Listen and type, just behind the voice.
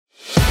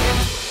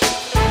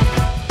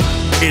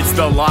It's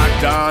the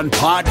Locked On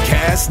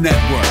Podcast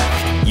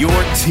Network, your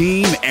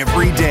team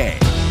every day.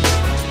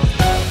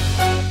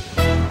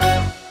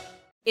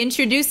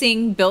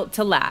 Introducing Built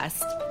to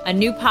Last, a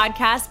new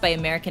podcast by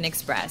American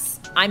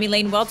Express. I'm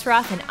Elaine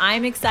Welteroth, and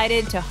I'm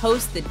excited to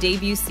host the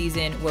debut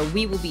season where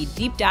we will be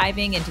deep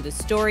diving into the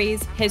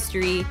stories,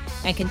 history,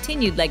 and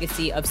continued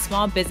legacy of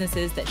small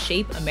businesses that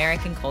shape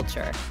American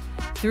culture.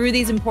 Through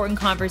these important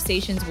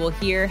conversations, we'll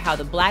hear how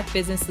the Black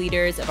business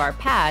leaders of our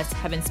past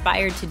have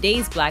inspired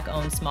today's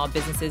Black-owned small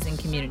businesses and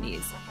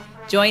communities.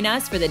 Join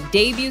us for the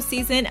debut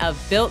season of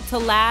Built to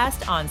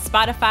Last on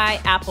Spotify,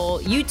 Apple,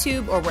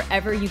 YouTube, or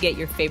wherever you get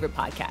your favorite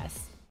podcasts.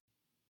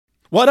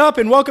 What up,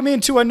 and welcome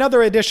into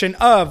another edition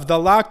of the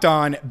Locked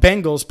On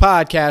Bengals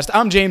podcast.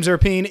 I'm James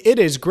Rapien. It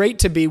is great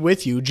to be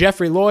with you. Jeff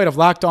Lloyd of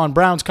Locked On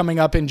Browns coming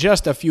up in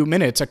just a few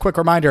minutes. A quick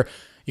reminder,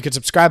 you can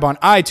subscribe on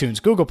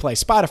iTunes, Google Play,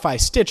 Spotify,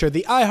 Stitcher,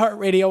 the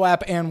iHeartRadio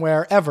app, and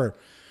wherever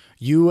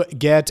you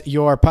get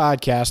your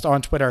podcast.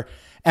 On Twitter,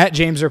 at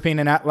James Rapien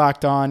and at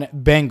Locked On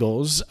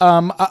Bengals.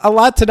 A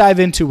lot to dive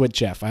into with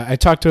Jeff. I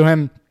talked to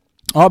him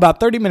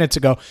about 30 minutes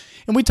ago,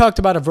 and we talked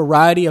about a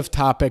variety of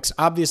topics.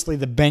 Obviously,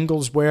 the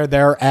Bengals, where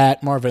they're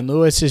at, Marvin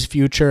Lewis's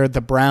future,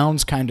 the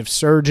Browns kind of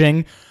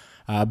surging.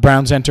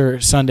 Browns enter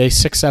Sunday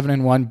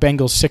 6-7-1,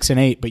 Bengals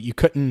 6-8, but you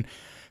couldn't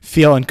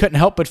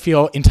help but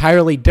feel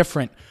entirely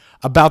different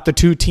about the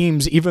two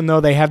teams, even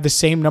though they have the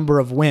same number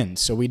of wins.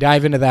 So we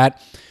dive into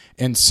that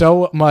and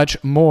so much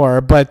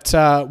more. But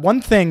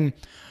one thing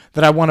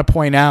that I want to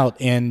point out,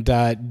 and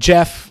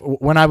Jeff,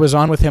 when I was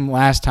on with him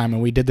last time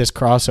and we did this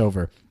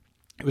crossover,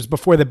 it was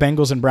before the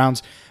Bengals and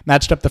Browns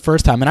matched up the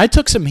first time, and I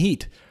took some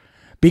heat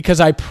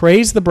because I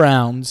praised the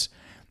Browns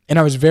and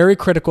I was very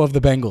critical of the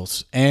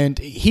Bengals. And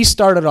he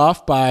started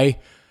off by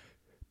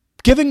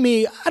giving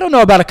me, I don't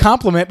know about a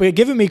compliment, but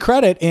giving me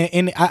credit.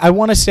 And I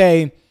want to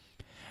say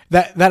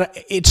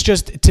that it's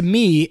just, to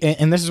me,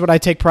 and this is what I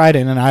take pride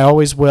in, and I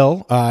always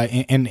will,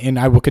 and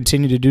I will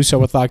continue to do so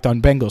with Locked On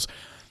Bengals.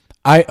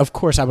 Of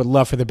course, I would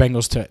love for the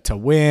Bengals to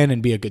win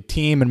and be a good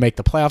team and make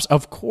the playoffs.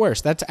 Of course,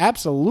 that's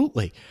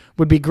absolutely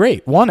would be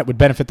great. One, it would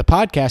benefit the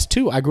podcast.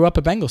 Two, I grew up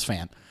a Bengals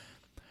fan.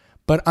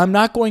 But I'm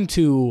not going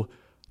to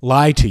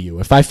lie to you.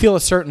 If I feel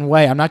a certain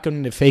way, I'm not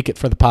going to fake it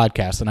for the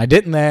podcast. And I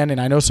didn't then,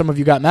 and I know some of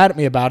you got mad at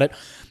me about it.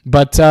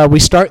 But we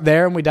start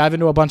there and we dive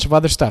into a bunch of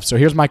other stuff. So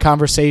here's my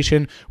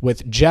conversation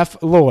with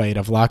Jeff Lloyd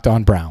of Locked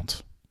On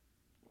Browns.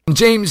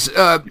 James,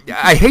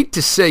 I hate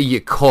to say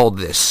you called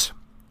this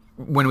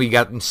when we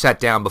got and sat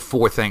down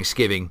before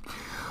Thanksgiving.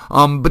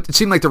 But it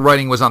seemed like the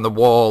writing was on the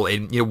wall,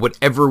 and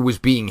whatever was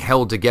being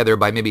held together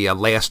by maybe a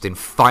last and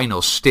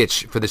final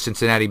stitch for the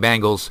Cincinnati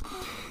Bengals,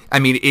 I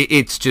mean,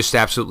 it's just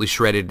absolutely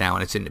shredded now,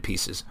 and it's into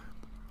pieces.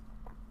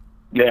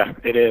 Yeah,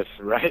 it is,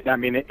 right? I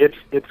mean,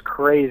 it's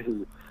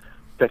crazy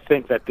to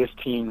think that this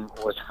team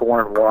was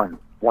 4-1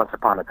 once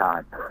upon a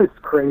time. It's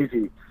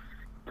crazy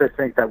to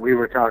think that we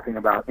were talking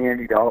about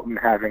Andy Dalton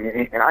having,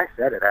 and I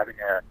said it, having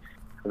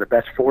the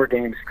best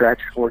 4-game stretch,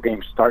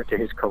 4-game start to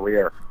his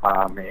career,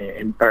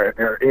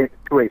 to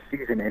a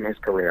season in his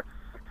career.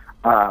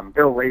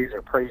 Bill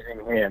Lazor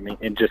praising him,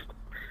 and just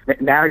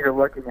now you're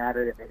looking at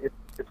it,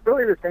 it's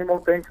really the same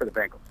old thing for the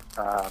Bengals.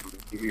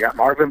 You got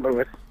Marvin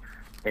Lewis,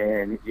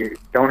 and you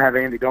don't have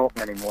Andy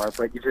Dalton anymore,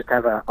 but you just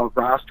have a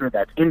roster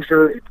that's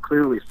injured, it's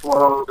clearly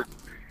slowed.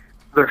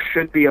 There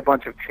should be a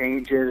bunch of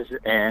changes,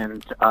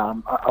 and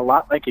a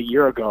lot like a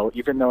year ago,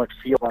 even though it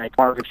feels like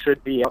Marvin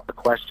should be out, the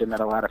question that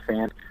a lot of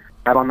fans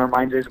have on their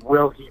minds is,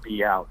 will he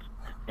be out?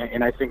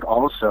 And I think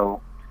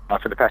also,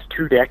 for the past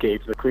 2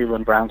 decades, the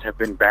Cleveland Browns have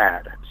been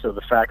bad. So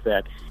the fact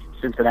that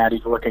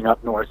Cincinnati's looking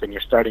up north and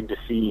you're starting to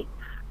see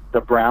the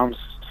Browns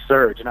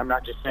surge, and I'm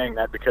not just saying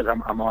that because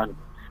I'm on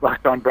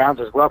Locked On Browns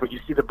as well, but you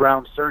see the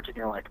Browns surge and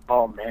you're like,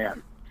 oh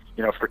man,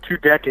 for 2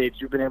 decades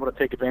you've been able to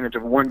take advantage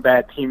of one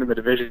bad team in the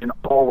division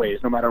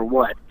always, no matter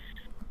what.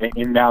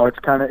 And now it's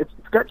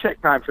gut check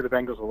time for the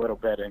Bengals a little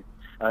bit, and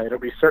it'll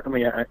be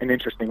certainly an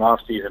interesting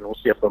offseason. We'll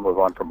see if they'll move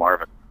on from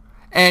Marvin.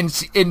 And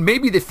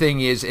maybe the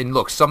thing is, and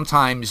look,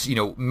 sometimes,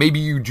 maybe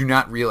you do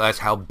not realize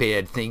how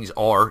bad things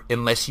are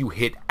unless you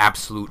hit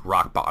absolute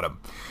rock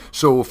bottom.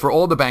 So for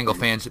all the Bengal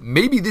fans,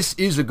 maybe this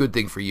is a good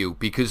thing for you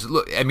because,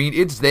 look, I mean,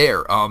 it's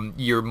there.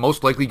 You're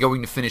most likely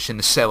going to finish in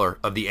the cellar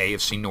of the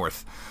AFC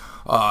North.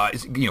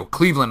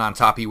 Cleveland on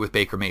top of you with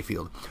Baker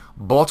Mayfield.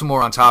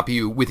 Baltimore on top of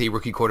you with a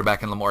rookie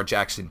quarterback in Lamar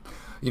Jackson.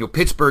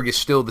 Pittsburgh is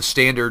still the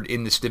standard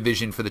in this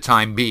division for the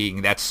time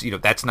being. That's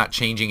not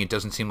changing. It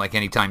doesn't seem like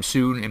anytime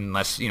soon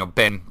unless,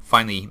 Ben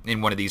finally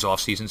in one of these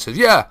off seasons says,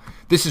 yeah,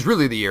 this is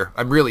really the year.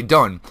 I'm really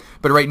done.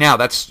 But right now,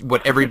 that's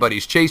what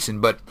everybody's chasing.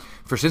 But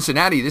for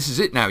Cincinnati, this is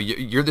it now.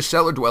 You're the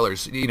cellar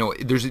dwellers.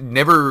 There's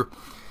never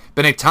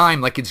been a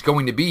time like it's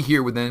going to be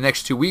here within the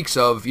next 2 weeks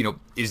of,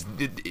 is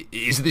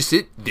this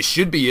it? This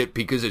should be it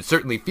because it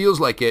certainly feels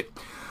like it.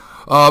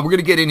 We're going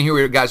to get in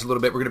here, guys, a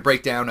little bit. We're going to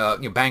break down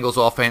Bengals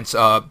offense,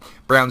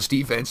 Browns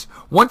defense.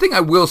 One thing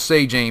I will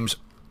say, James,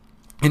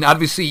 And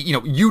obviously,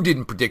 you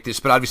didn't predict this,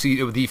 but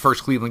obviously, the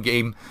first Cleveland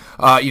game,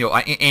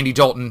 Andy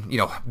Dalton,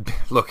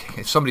 look,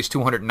 if somebody's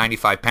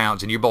 295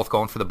 pounds and you're both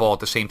going for the ball at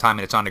the same time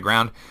and it's on the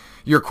ground,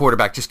 you're a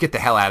quarterback. Just get the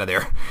hell out of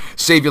there.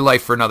 Save your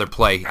life for another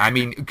play. I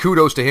mean,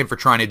 kudos to him for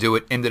trying to do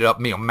it. Ended up,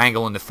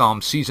 mangling the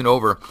thumb. Season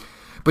over.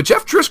 But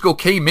Jeff Driscoll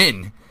came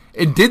in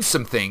and did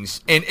some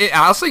things. And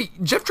I'll say,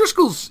 Jeff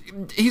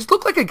he's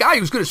looked like a guy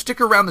who's going to stick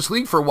around this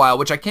league for a while,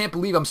 which I can't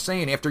believe I'm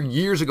saying after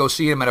years ago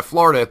seeing him out of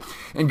Florida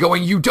and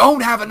going, you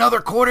don't have another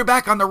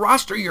quarterback on the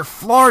roster, you're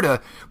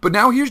Florida. But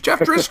now here's Jeff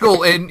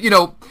Driscoll, and,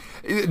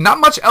 not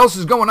much else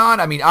is going on.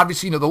 I mean,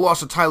 obviously, the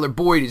loss of Tyler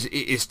Boyd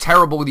is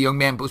terrible. The young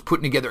man was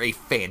putting together a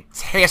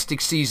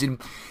fantastic season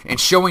and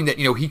showing that,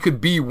 he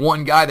could be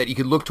one guy that he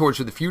could look towards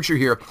for the future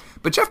here.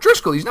 But Jeff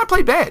Driscoll, he's not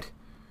played bad.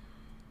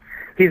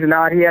 He's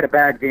not. He had a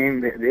bad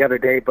game the other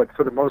day, but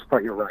for the most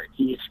part, you're right.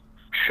 He's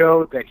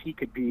showed that he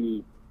could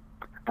be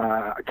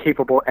a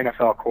capable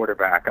NFL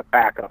quarterback, a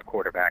backup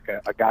quarterback,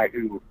 a guy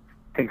who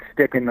can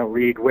stick in the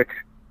league, which,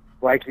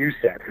 like you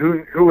said,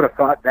 who would have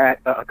thought that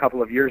a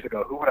couple of years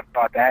ago? Who would have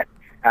thought that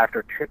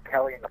after Chip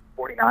Kelly and the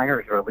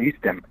 49ers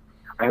released him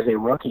as a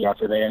rookie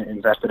after they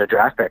invested a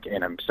draft pick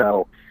in him?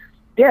 So,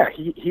 yeah,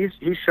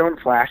 he's shown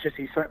flashes.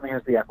 He certainly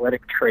has the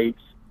athletic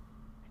traits.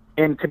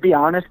 And to be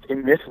honest,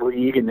 in this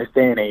league, in this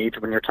day and age,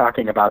 when you're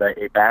talking about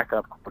a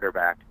backup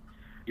quarterback,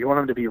 you want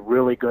him to be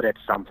really good at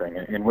something.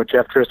 And what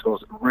Jeff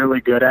Driscoll's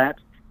really good at,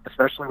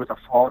 especially with a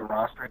flawed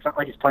roster, it's not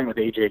like he's playing with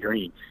A.J.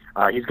 Green.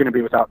 He's going to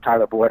be without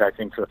Tyler Boyd, I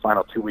think, for the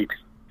final 2 weeks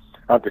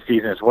of the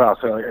season as well.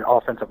 So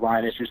offensive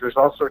line issues. There's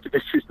all sorts of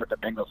issues that the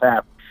Bengals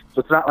have. So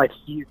it's not like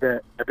he's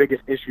the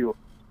biggest issue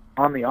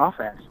on the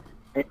offense.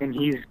 And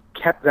he's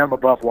kept them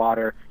above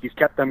water. He's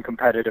kept them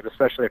competitive,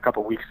 especially a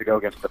couple weeks ago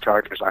against the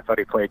Chargers. I thought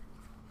he played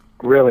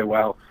really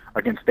well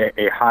against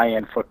a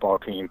high-end football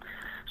team.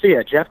 So,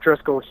 yeah, Jeff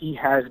Driscoll, he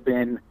has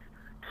been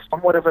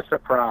somewhat of a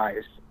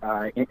surprise,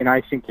 and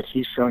I think that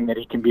he's showing that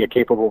he can be a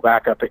capable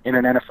backup in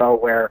an NFL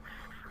where,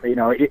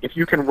 if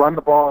you can run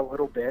the ball a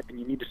little bit and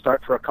you need to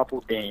start for a couple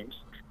of games,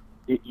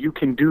 you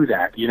can do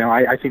that.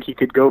 I think he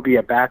could go be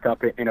a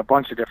backup in a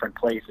bunch of different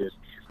places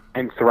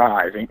and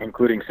thrive,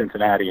 including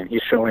Cincinnati, and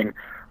he's showing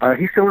a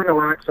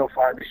lot so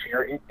far this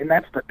year. And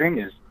that's the thing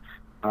is,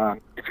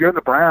 if you're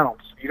the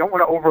Browns, you don't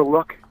want to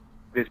overlook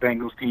this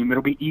Bengals team.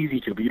 It'll be easy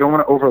to, but you don't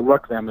want to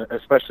overlook them,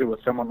 especially with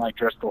someone like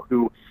Driscoll,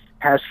 who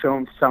has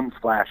shown some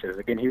flashes.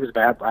 Again, he was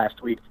bad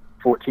last week,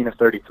 14 of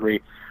 33,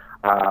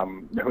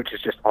 which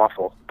is just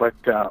awful. But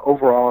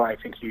overall, I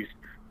think he's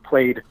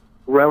played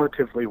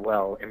relatively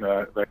well in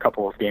the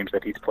couple of games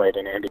that he's played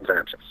in ending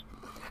terms.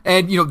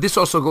 And, this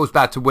also goes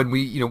back to when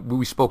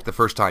we spoke the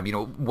first time.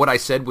 What I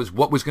said was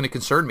what was going to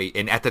concern me.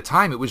 And at the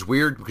time, it was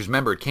weird because,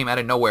 remember, it came out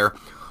of nowhere.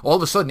 All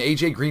of a sudden,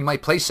 A.J. Green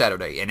might play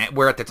Saturday. And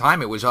where at the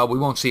time it was, we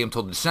won't see him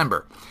until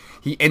December.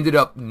 He ended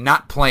up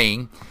not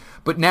playing.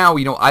 But now,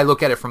 I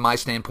look at it from my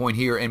standpoint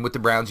here. And with the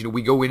Browns,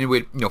 we go into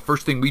it,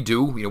 first thing we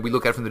do, we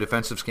look at it from the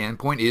defensive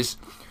standpoint is,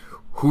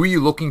 who are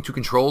you looking to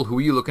control? Who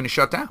are you looking to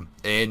shut down?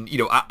 And,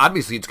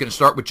 obviously it's going to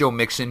start with Joe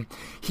Mixon.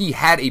 He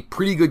had a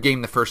pretty good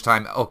game the first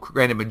time.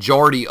 Granted,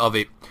 majority of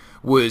it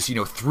was,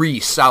 3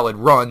 solid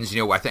runs.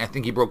 I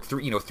think he broke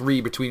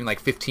 3 between like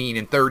 15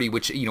 and 30,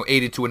 which,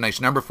 aided to a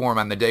nice number for him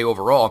on the day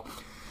overall.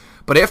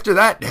 But after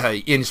that,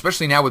 and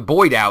especially now with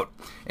Boyd out,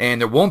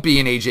 and there won't be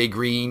an A.J.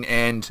 Green,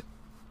 and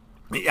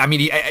I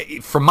mean,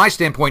 from my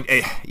standpoint,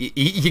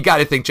 you got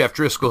to think Jeff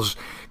Driscoll's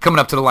coming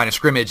up to the line of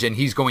scrimmage, and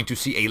he's going to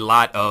see a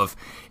lot of,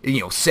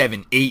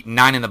 7, 8,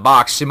 9 in the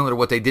box, similar to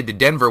what they did to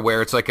Denver,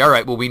 where it's like, all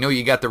right, well, we know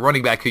you got the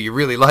running back who you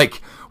really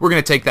like. We're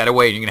going to take that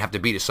away, and you're going to have to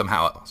beat us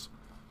somehow else.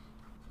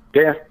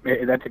 Yeah,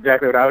 that's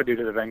exactly what I would do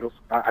to the Bengals.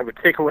 I would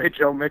take away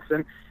Joe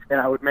Mixon,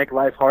 and I would make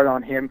life hard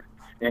on him.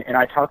 And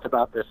I talked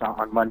about this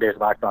on Monday's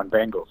Locked On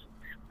Bengals.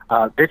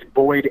 This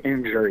Boyd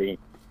injury,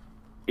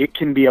 it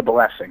can be a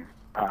blessing.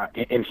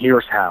 And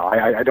here's how.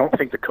 I don't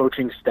think the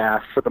coaching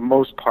staff, for the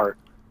most part,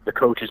 the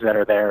coaches that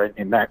are there,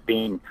 and that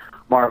being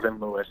Marvin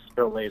Lewis,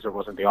 Bill Lazor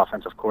wasn't the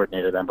offensive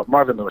coordinator then, but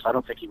Marvin Lewis, I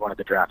don't think he wanted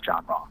to draft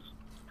John Ross.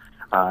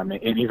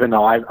 And even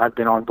though I've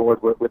been on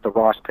board with the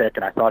Ross pick,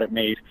 and I thought it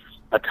made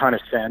a ton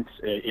of sense,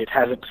 it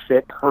hasn't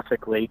fit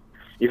perfectly.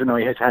 Even though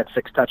he has had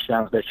 6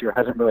 touchdowns this year,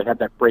 hasn't really had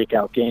that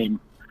breakout game.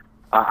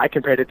 I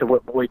compared it to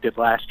what Boyd did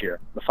last year.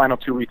 The final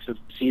 2 weeks of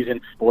the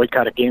season, Boyd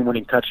got a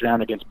game-winning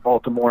touchdown against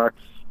Baltimore.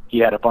 He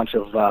had a bunch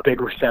of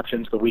big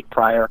receptions the week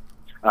prior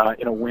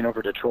in a win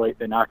over Detroit.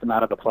 They knocked him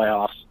out of the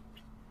playoffs.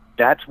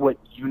 That's what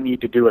you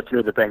need to do if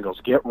you're the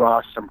Bengals. Get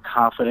Ross some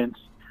confidence.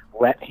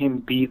 Let him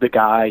be the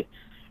guy.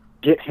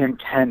 Get him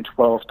 10,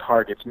 12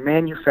 targets.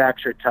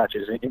 Manufacture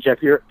touches. And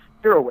Jeff, you're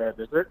aware of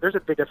this. There's a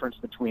big difference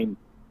between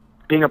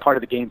being a part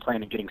of the game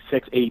plan and getting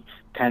 6, 8,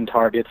 10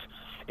 targets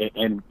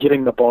and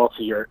getting the ball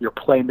to your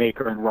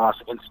playmaker and Ross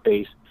in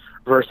space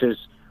versus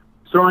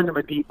throwing them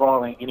a deep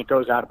ball and it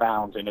goes out of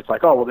bounds and it's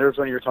like, oh, well, there's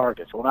one of your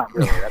targets. Well, not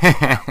really.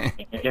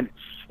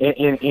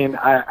 And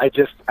I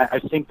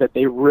think that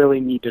they really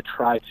need to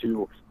try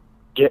to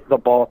get the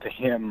ball to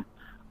him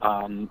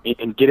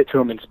and get it to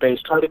him in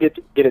space. Try to get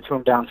it to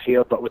him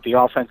downfield, but with the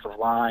offensive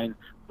line,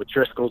 with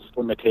Driscoll's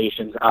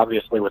limitations,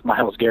 obviously with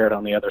Myles Garrett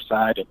on the other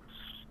side,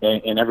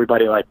 and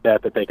everybody like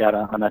that they got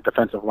on that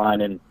defensive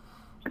line in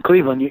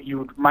Cleveland,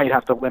 you might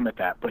have to limit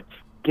that. But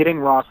getting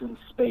Ross in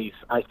space,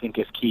 I think,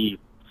 is key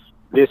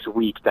this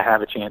week to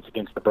have a chance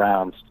against the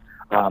Browns.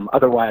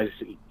 Otherwise,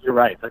 you're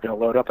right. They're going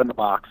to load up in the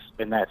box,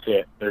 and that's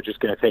it. They're just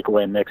going to take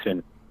away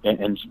Mixon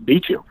and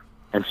beat you.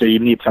 And so you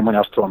need someone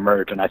else to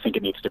emerge, and I think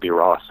it needs to be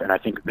Ross. And I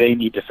think they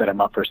need to set him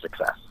up for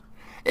success.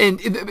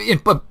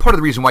 But part of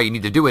the reason why you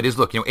need to do it is,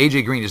 look,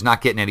 AJ Green is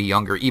not getting any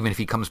younger, even if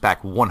he comes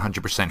back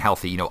 100%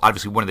 healthy.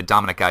 Obviously one of the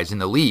dominant guys in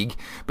the league,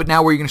 but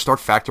now where you're going to start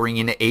factoring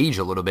in age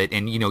a little bit,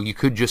 and you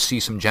could just see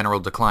some general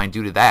decline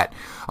due to that.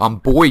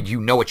 Boyd,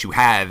 what you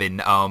have,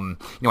 and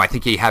I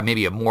think you have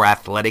maybe a more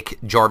athletic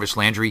Jarvis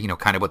Landry.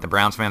 Kind of what the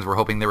Browns fans were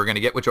hoping they were going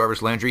to get with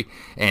Jarvis Landry,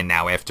 and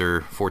now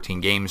after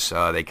 14 games,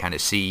 they kind of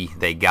see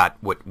they got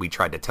what we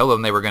tried to tell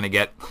them they were going to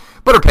get,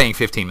 but are paying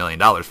 $15 million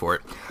for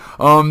it.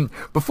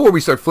 Before we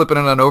start flipping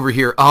it on over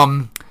here,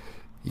 you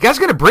guys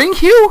going to bring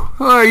Hugh,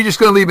 or are you just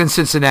going to leave him in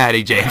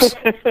Cincinnati, James?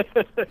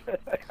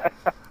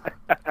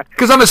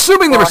 Because I'm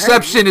assuming the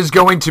reception is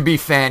going to be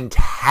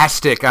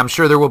fantastic. I'm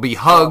sure there will be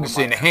hugs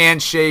and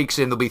handshakes,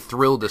 and they'll be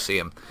thrilled to see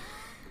him.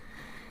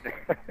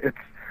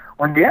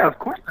 Yeah, of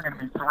course they're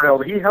going to be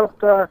thrilled. He helped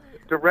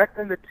direct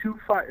in the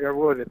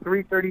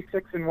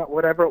 336 and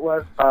whatever it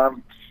was.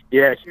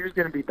 Hugh's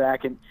going to be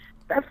back, and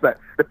that's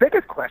the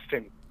biggest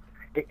question.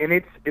 And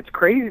it's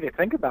crazy to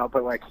think about,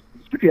 but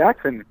Hugh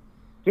Jackson,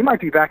 he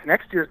might be back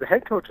next year as the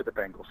head coach of the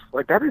Bengals.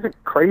 That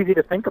isn't crazy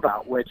to think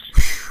about. Which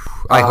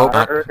I hope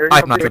not.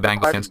 I'm not the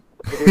Bengals fans.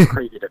 It is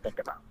crazy to think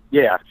about.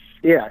 Yeah,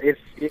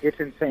 it's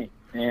insane,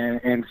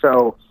 and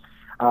so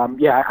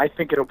I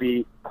think it'll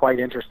be quite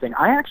interesting.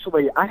 I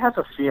have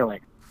a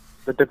feeling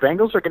that the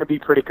Bengals are going to be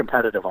pretty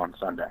competitive on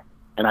Sunday,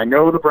 and I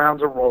know the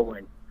Browns are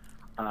rolling,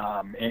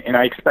 and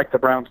I expect the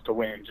Browns to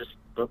win just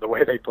the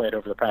way they played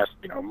over the past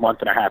month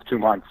and a half, 2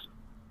 months.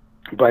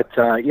 But,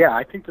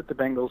 I think that the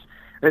Bengals,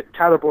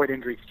 Tyler Boyd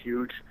injury is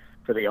huge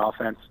for the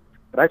offense,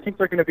 but I think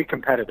they're going to be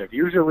competitive.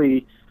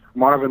 Usually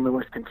Marvin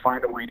Lewis can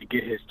find a way to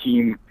get his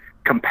team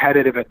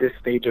competitive at this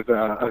stage of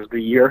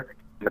the year.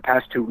 In the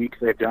past 2 weeks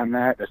they've done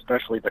that,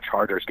 especially the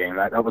Chargers game.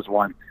 That was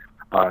one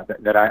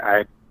that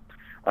I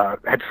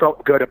had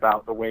felt good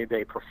about the way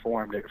they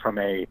performed it from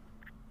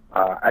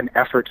an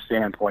effort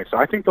standpoint. So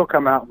I think they'll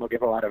come out and they'll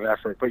give a lot of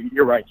effort. But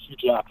you're right, Hugh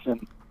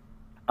Jackson.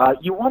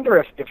 You wonder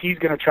if he's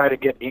going to try to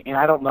get, and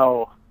I don't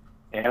know,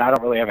 and I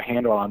don't really have a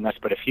handle on this,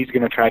 but if he's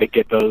going to try to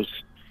get those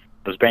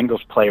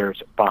Bengals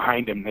players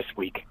behind him this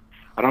week.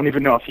 I don't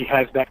even know if he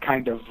has that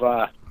kind of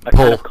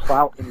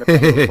clout in the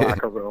Bengals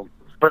locker room.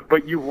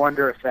 But you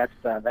wonder if that's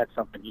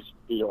something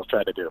he'll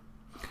try to do.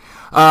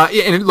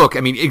 And look,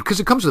 because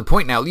it comes to the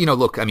point now, a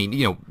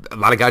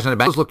lot of guys on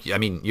the Bengals, look,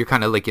 you're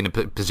kind of in a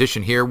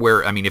position here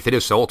where, if it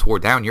is all tore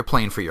down, you're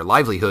playing for your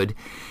livelihood.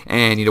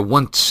 And,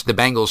 once the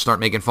Bengals start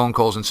making phone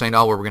calls and saying,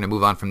 we're going to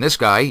move on from this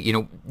guy,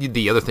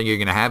 the other thing you're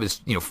going to have is,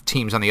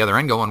 teams on the other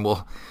end going,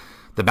 well,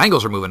 the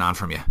Bengals are moving on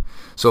from you.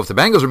 So if the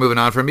Bengals are moving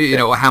on from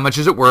you, how much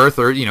is it worth?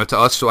 Or, to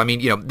us. So,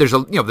 there's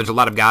a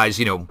lot of guys,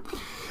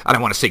 I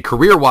don't want to say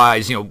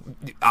career-wise,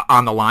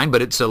 on the line,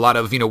 but it's a lot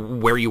of,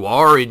 where you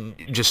are and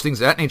just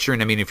things of that nature.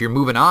 And, if you're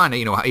moving on,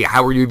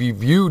 how are you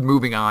viewed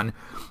moving on?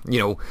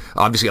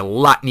 Obviously a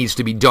lot needs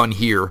to be done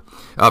here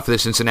for the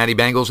Cincinnati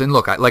Bengals. And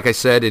look, like I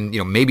said, and,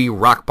 maybe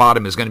rock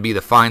bottom is going to be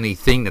the finally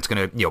thing that's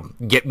going to,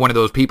 get one of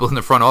those people in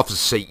the front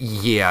office to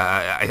say,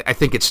 I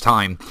think it's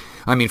time.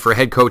 For a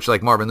head coach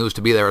like Marvin Lewis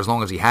to be there as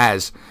long as he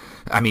has,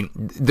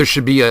 there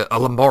should be a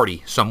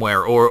Lombardi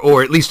somewhere,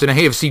 or at least an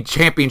AFC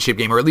championship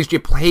game, or at least you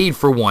played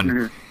for one.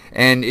 Mm-hmm.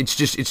 And it's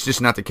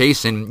just not the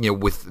case.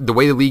 And, with the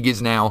way the league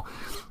is now,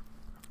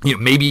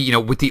 maybe,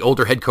 with the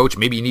older head coach,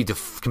 maybe you need to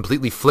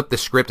completely flip the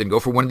script and go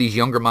for one of these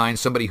younger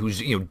minds, somebody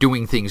who's,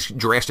 doing things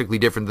drastically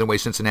different than the way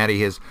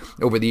Cincinnati has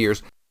over the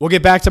years. We'll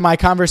get back to my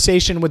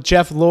conversation with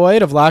Jeff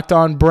Lloyd of Locked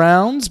On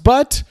Browns,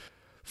 but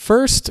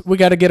first we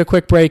got to get a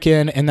quick break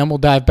in, and then we'll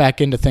dive back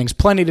into things.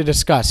 Plenty to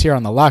discuss here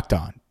on the Locked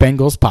On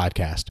Bengals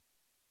podcast.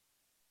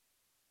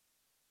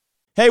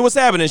 Hey, what's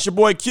happening? It's your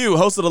boy Q,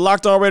 host of the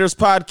Locked On Raiders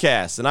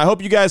podcast, and I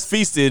hope you guys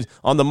feasted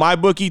on the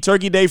MyBookie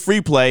Turkey Day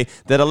free play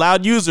that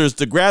allowed users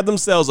to grab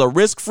themselves a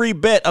risk-free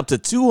bet up to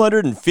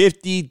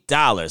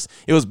 $250.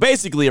 It was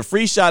basically a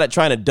free shot at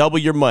trying to double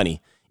your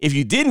money. If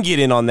you didn't get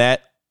in on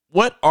that,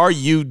 what are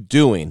you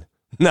doing?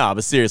 Nah,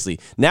 but seriously,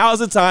 now is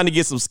the time to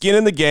get some skin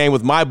in the game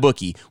with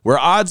MyBookie, where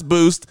odds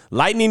boost,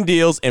 lightning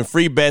deals, and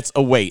free bets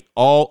await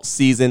all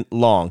season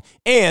long.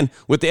 And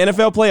with the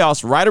NFL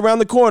playoffs right around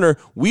the corner,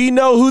 we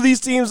know who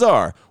these teams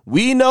are.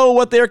 We know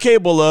what they're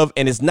capable of,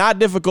 and it's not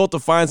difficult to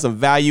find some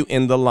value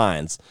in the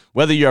lines.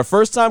 Whether you're a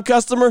first-time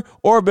customer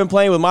or have been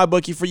playing with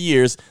MyBookie for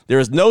years, there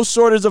is no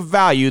shortage of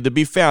value to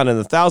be found in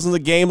the thousands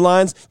of game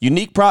lines,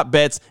 unique prop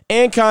bets,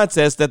 and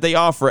contests that they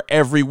offer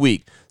every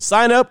week.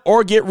 Sign up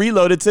or get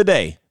reloaded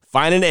today.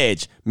 Find an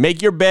edge,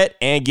 make your bet,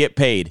 and get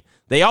paid.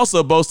 They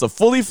also boast a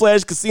fully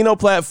fledged casino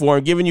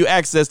platform giving you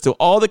access to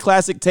all the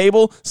classic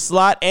table,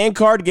 slot, and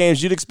card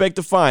games you'd expect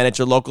to find at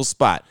your local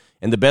spot.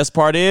 And the best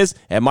part is,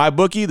 at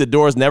MyBookie, the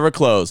doors never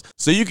close,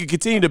 so you can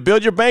continue to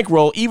build your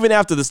bankroll even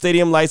after the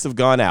stadium lights have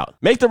gone out.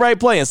 Make the right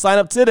play and sign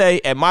up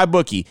today at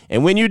MyBookie.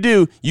 And when you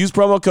do, use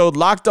promo code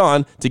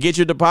LOCKEDON to get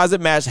your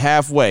deposit matched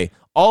halfway,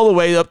 all the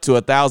way up to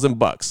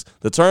 $1,000.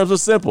 The terms are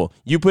simple.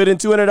 You put in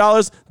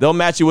 $200, they'll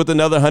match you with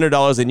another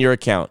 $100 in your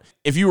account.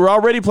 If you were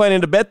already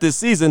planning to bet this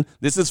season,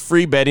 this is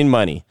free betting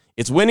money.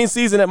 It's winning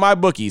season at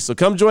MyBookie, so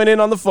come join in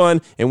on the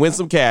fun and win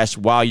some cash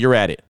while you're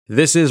at it.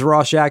 This is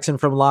Ross Jackson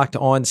from Locked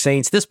On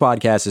Saints. This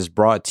podcast is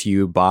brought to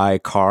you by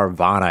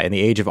Carvana. In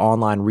the age of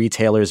online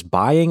retailers,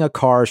 buying a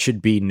car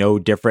should be no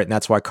different, and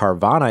that's why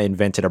Carvana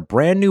invented a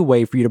brand new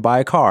way for you to buy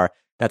a car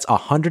that's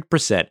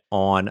 100%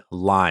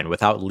 online.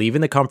 Without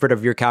leaving the comfort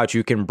of your couch,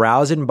 you can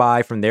browse and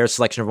buy from their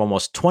selection of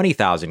almost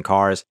 20,000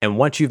 cars. And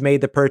once you've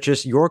made the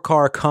purchase, your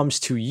car comes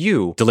to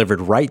you,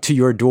 delivered right to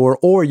your door,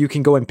 or you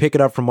can go and pick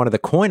it up from one of the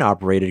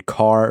coin-operated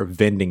car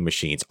vending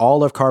machines.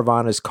 All of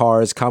Carvana's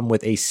cars come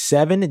with a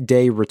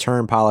 7-day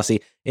return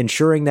policy,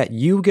 ensuring that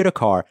you get a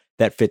car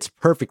that fits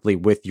perfectly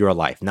with your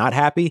life. Not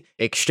happy?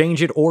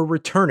 Exchange it or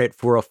return it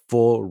for a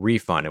full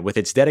refund. And with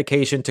its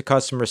dedication to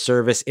customer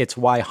service, it's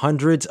why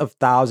hundreds of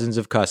thousands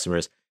of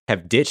customers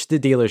have ditched the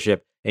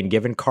dealership and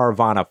given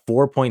Carvana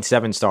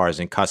 4.7 stars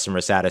in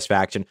customer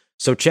satisfaction.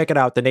 So check it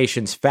out, the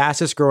nation's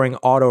fastest growing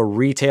auto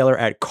retailer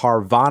at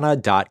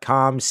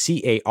Carvana.com,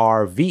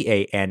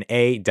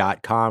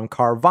 Carvana.com,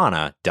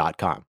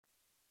 Carvana.com.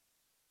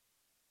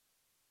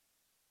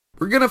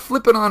 We're going to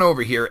flip it on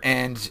over here,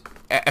 and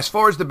as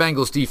far as the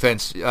Bengals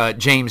defense,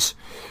 James,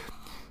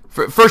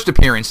 first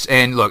appearance,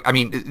 and look, I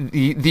mean,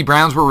 the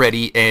Browns were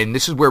ready, and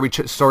this is where we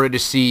started to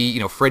see,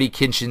 Freddie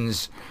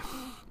Kitchens,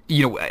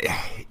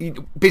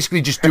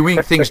 basically just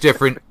doing things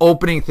different,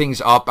 opening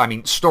things up. I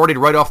mean, started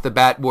right off the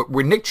bat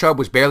where Nick Chubb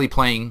was barely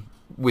playing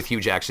with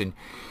Hugh Jackson.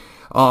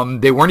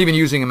 They weren't even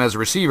using him as a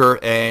receiver,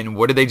 and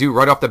what did they do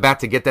right off the bat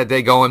to get that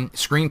day going?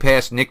 Screen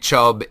pass, Nick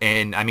Chubb,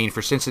 and I mean,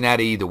 for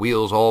Cincinnati, the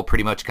wheels all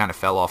pretty much kind of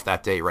fell off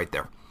that day right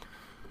there.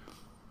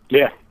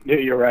 Yeah,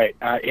 you're right,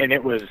 and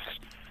it was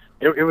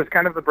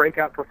kind of the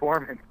breakout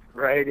performance,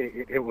 right?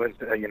 It was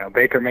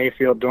Baker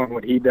Mayfield doing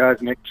what he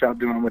does, Nick Chubb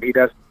doing what he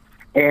does,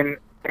 and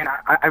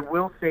I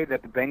will say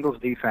that the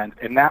Bengals defense,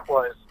 and that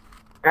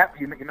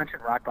you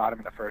mentioned rock bottom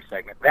in the first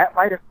segment, that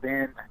might have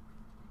been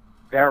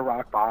their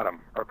rock bottom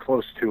or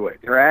close to it.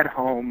 They're at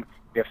home.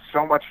 They have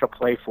so much to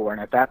play for,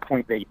 and at that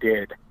point they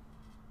did.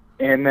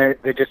 And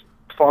they just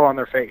fall on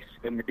their face,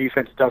 and the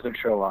defense doesn't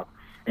show up.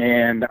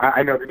 And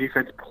I know the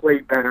defense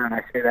played better, and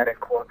I say that in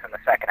quotes in the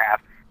second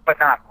half, but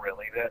not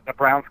really. The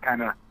Browns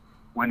kind of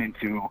went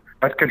into,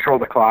 let's control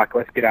the clock,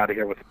 let's get out of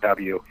here with a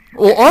W.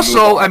 Well,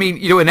 also, I mean,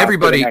 and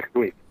everybody... next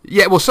week.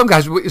 Yeah, well, some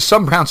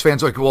Browns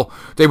fans are like, well,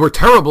 they were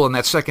terrible in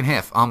that second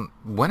half.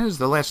 When is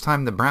the last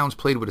time the Browns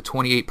played with a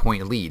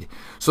 28-point lead?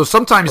 So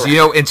sometimes,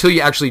 until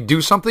you actually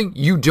do something,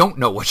 you don't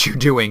know what you're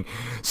doing.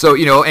 So,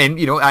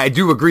 I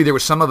do agree there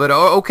was some of it,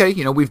 okay,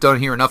 we've done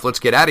here enough, let's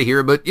get out of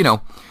here. But,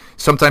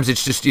 sometimes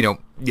it's just,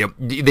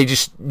 they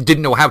just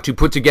didn't know how to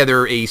put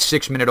together a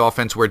 6-minute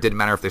offense where it didn't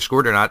matter if they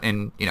scored or not.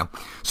 And,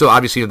 so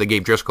obviously they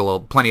gave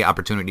Driscoll plenty of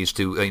opportunities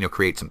to,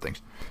 create some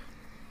things.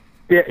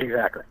 Yeah,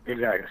 exactly.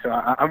 So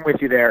I'm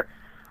with you there.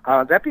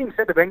 That being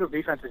said, the Bengals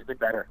defense has been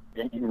better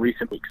in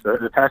recent weeks.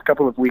 The past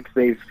couple of weeks,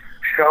 they've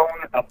shown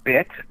a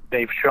bit.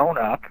 They've shown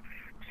up.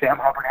 Sam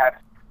Hubbard had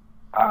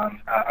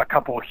a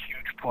couple of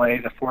huge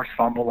plays, a forced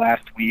fumble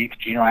last week.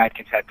 Geno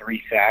Atkins had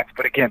 3 sacks.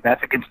 But again,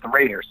 that's against the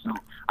Raiders. So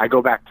I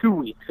go back 2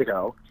 weeks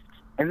ago,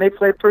 and they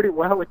played pretty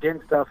well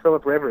against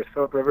Phillip Rivers.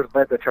 Phillip Rivers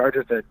led the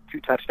Chargers to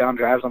 2 touchdown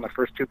drives on the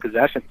first 2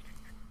 possessions.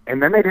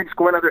 And then they didn't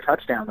score another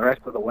touchdown the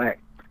rest of the way.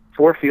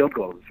 4 field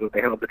goals is what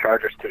they held the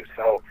Chargers to.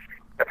 So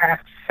the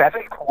past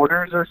 7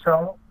 quarters or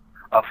so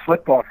of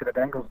football for the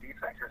Bengals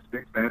defense has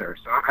been better.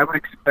 So I would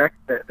expect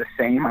the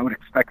same. I would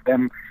expect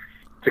them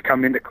to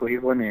come into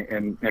Cleveland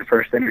and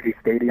First Energy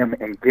Stadium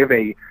and give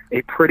a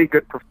pretty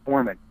good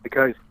performance,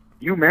 because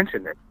you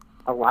mentioned it.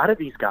 A lot of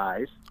these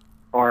guys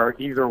are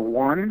either,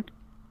 1,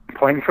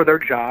 playing for their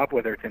job,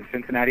 whether it's in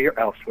Cincinnati or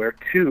elsewhere,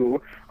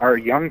 2, are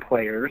young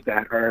players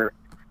that are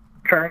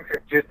trying to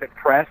just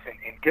impress and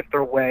get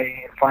their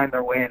way and find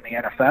their way in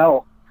the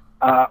NFL,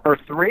 or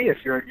 3,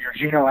 if you're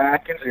Geno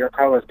Atkins or you're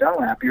Carlos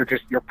Dunlap, you're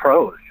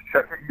pros.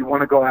 So you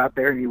want to go out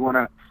there and you want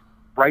to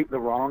right the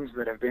wrongs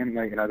that have been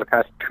the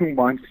past 2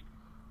 months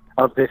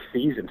of this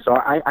season. So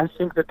I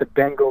think that the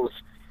Bengals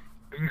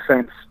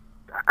defense,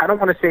 I don't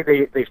want to say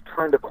they've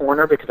turned a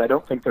corner, because I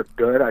don't think they're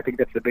good. I think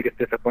that's the biggest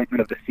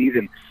disappointment of the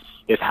season,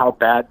 is how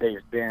bad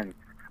they've been.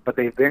 But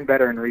they've been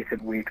better in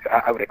recent weeks.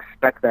 I would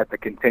expect that to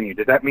continue.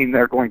 Does that mean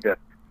they're going to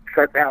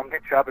shut down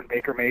Nick Chubb and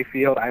Baker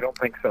Mayfield? I don't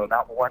think so,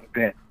 not one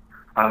bit.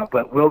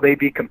 But will they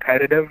be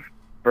competitive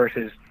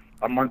versus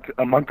a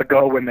month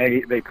ago when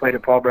they played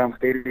at Paul Brown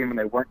Stadium and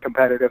they weren't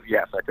competitive?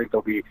 Yes, I think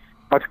they'll be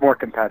much more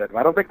competitive.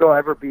 I don't think there'll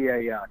ever be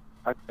a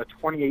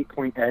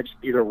 28-point edge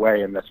either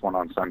way in this one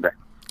on Sunday.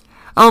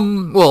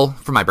 Well,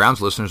 for my Browns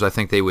listeners, I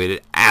think they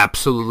would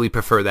absolutely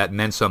prefer that and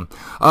then some.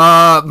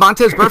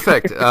 Vontez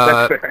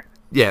Burfict.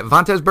 Yeah,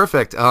 Vontez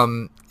Burfict.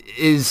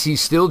 is he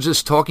still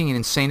just talking an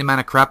insane amount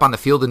of crap on the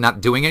field and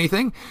not doing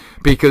anything?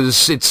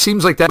 Because it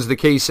seems like that was the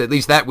case, at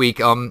least that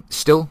week.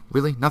 Still,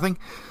 really, nothing?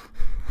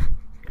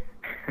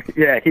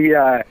 Yeah,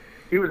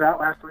 he was out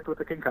last week with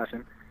a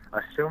concussion.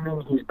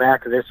 Assuming he's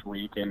back this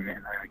week, and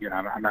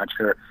I'm not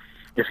sure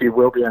if he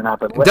will be or not.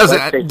 But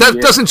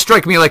doesn't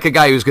strike me like a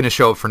guy who's going to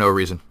show up for no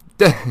reason.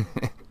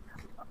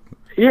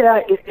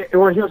 Yeah,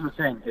 well, here's the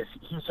thing: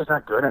 he's just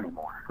not good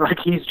anymore. Like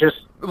he's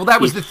just. Well,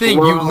 that was the thing.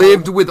 You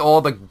lived with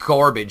all the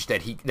garbage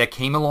that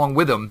came along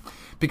with him,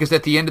 because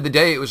at the end of the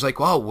day, it was like,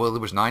 well,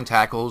 there was 9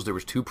 tackles, there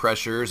was 2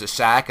 pressures, a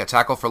sack, a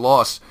tackle for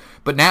loss.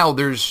 But now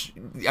you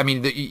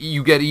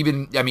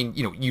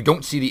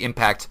don't see the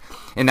impact,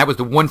 and that was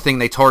the one thing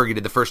they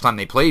targeted the first time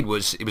they played. It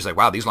was like,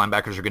 wow, these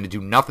linebackers are going to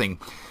do nothing,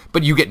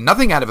 but you get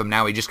nothing out of him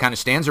now. He just kind of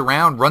stands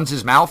around, runs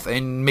his mouth,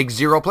 and makes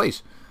 0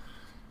 plays.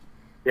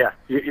 Yeah,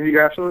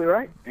 you're absolutely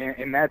right,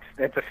 and that's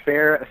a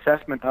fair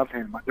assessment of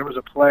him. There was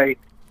a play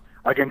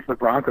against the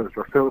Broncos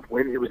where Philip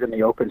Lindsay was in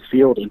the open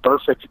field, and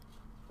Burfict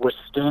was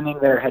standing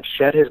there, had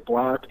shed his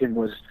block, and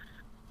was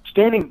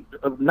standing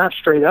not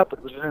straight up,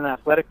 but was in an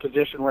athletic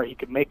position where he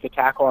could make the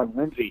tackle on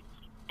Lindsay,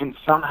 and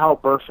somehow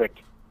Burfict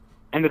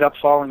ended up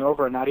falling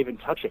over and not even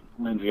touching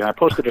Lindsay. And I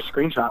posted a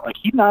screenshot. Like,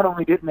 he not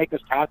only didn't make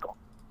this tackle,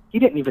 he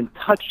didn't even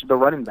touch the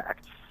running back.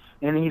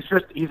 And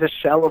he's a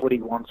shell of what he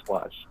once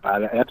was.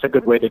 That's a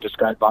good way to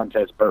describe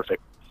Vontaze Burfict.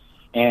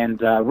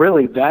 And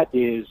really, that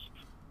is,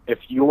 if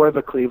you're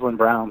the Cleveland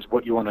Browns,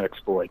 what you want to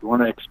exploit. You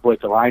want to exploit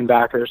the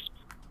linebackers,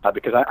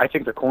 because I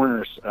think the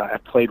corners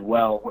have played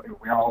well.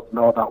 We all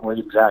know about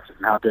William Jackson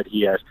and how good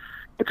he is.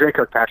 But Dre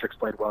Kirkpatrick's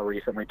played well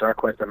recently.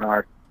 Darqueze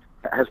Dennard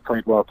has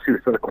played well, too.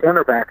 So the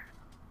cornerbacks,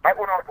 I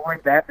want to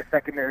avoid that. The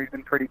secondary's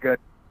been pretty good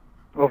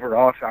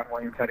overall. Sean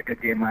Williams had a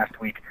good game last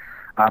week.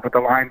 But the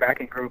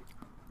linebacking group,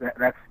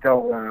 that's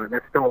still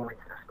a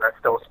weakness. That's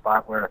still a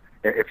spot where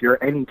if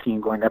you're any team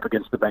going up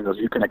against the Bengals,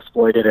 you can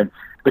exploit it. And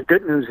the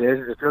good news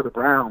is if you're the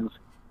Browns,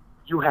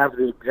 you have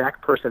the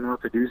exact personnel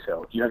to do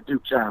so. You have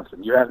Duke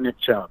Johnson. You have Nick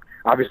Chubb.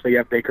 Obviously, you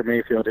have Baker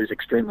Mayfield, who's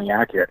extremely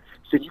accurate.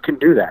 So you can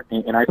do that,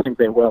 and I think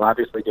they will.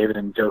 Obviously, David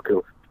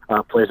Njoku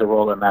plays a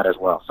role in that as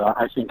well. So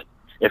I think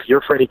if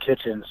you're Freddie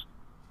Kitchens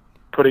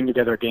putting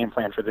together a game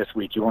plan for this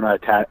week, you want to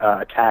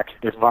attack,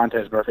 if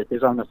Vontaze Burfict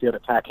is on the field,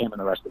 attack him and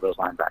the rest of those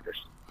linebackers.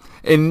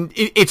 And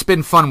it's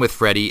been fun with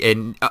Freddie,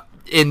 and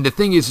the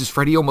thing is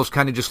Freddie almost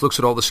kind of just looks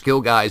at all the skill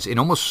guys and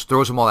almost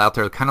throws them all out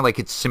there, kind of like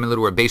it's similar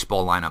to a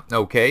baseball lineup.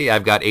 Okay,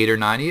 I've got 8 or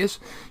 9 of you.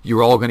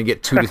 You're all going to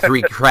get 2 to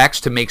 3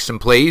 cracks to make some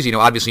plays.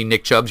 Obviously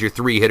Nick Chubb's your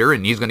 3-hitter,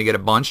 and he's going to get a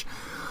bunch.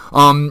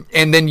 And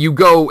then you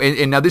go,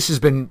 and now it's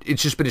just been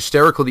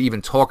hysterical to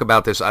even talk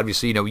about this.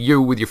 Obviously,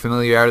 you with your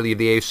familiarity of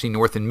the AFC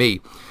North and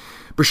me.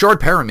 Brashard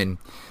Perriman,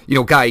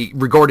 guy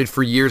regarded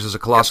for years as a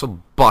colossal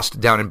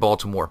bust down in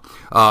Baltimore.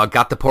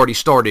 Got the party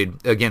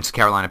started against the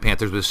Carolina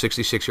Panthers with a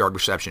 66-yard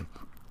reception.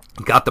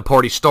 Got the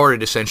party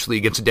started essentially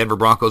against the Denver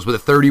Broncos with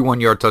a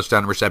 31-yard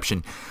touchdown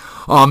reception.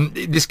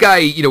 This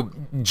guy,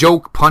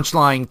 joke,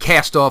 punchline,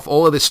 cast off,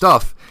 all of this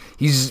stuff.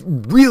 He's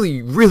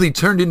really, really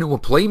turned into a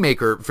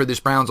playmaker for this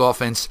Browns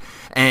offense,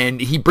 and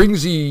he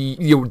brings the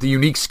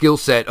unique skill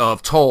set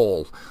of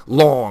tall,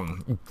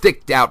 long,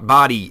 thicked-out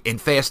body,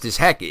 and fast as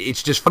heck.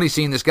 It's just funny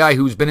seeing this guy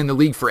who's been in the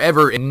league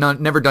forever and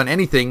never done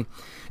anything,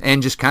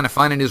 and just kind of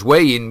finding his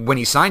way. And when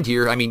he signed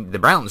here, I mean, the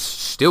Browns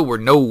still were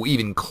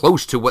even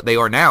close to what they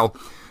are now,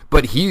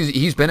 but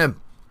he's been a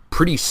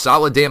pretty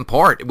solid damn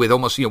part with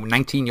almost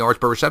 19 yards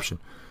per reception.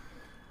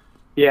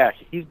 Yeah,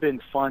 he's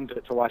been fun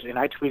to watch. And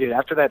I tweeted,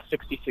 after that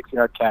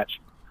 66-yard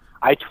catch,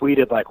 I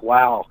tweeted like,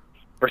 wow,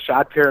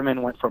 Brashard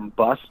Perriman went from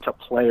bust to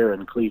player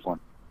in Cleveland.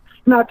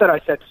 Not that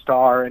I said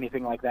star or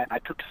anything like that. I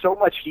took so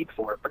much heat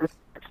for it, but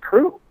it's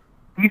true.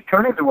 He's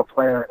turned into a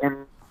player,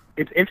 and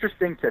it's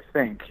interesting to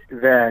think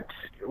that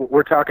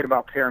we're talking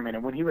about Perriman,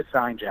 and when he was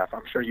signed, Jeff,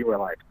 I'm sure you were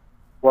like,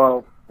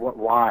 well,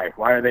 why?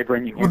 Why are they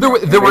bringing him in?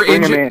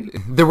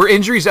 There were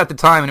injuries at the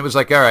time, and it was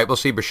like, all right, we'll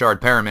see Brashard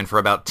Perriman for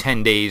about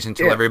 10 days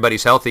until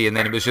everybody's healthy, and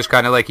then it was just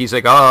kind of like, he's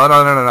like,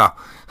 oh,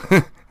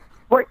 no.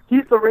 Well,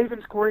 he's the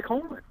Ravens' Corey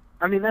Coleman.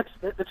 I mean, that's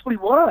what he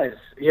was.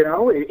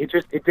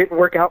 It didn't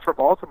work out for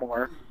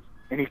Baltimore,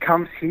 and he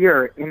comes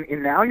here,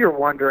 and now you're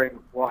wondering,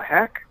 well,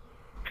 heck,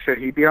 should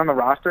he be on the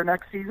roster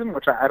next season?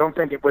 Which I don't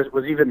think it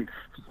was even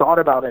thought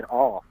about at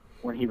all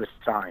when he was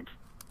signed.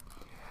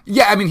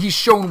 Yeah, I mean, he's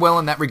shown well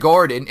in that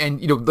regard, and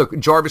the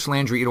Jarvis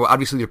Landry,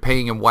 obviously they're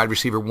paying him wide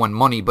receiver 1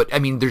 money, but I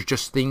mean, there's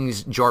just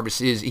things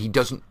Jarvis is, he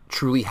doesn't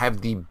truly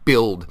have the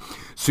build,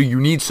 so you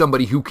need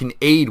somebody who can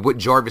aid what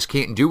Jarvis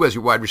can't do as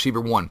your wide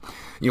receiver 1.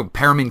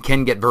 Perriman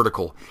can get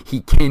vertical, he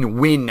can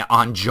win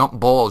on jump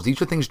balls.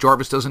 These are things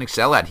Jarvis doesn't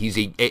excel at. He's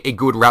a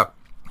good route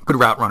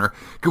runner,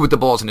 good with the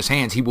balls in his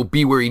hands. He will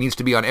be where he needs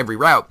to be on every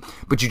route,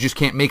 but you just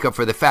can't make up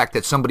for the fact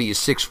that somebody is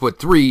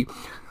 6'3",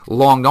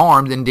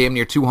 long-armed and damn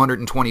near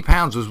 220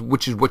 pounds,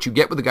 which is what you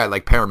get with a guy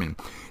like Perriman.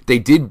 They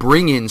did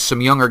bring in some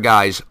younger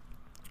guys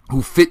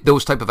who fit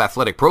those type of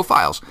athletic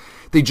profiles.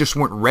 they just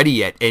weren't ready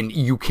yet. And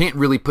you can't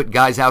really put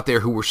guys out there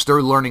who were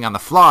still learning on the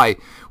fly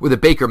with a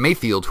Baker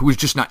Mayfield, who is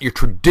just not your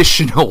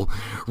traditional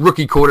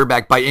rookie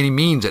quarterback by any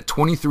means. At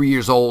 23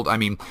 years old, I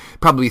mean,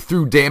 probably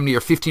threw damn near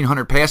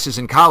 1,500 passes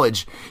in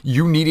college.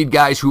 You needed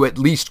guys who at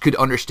least could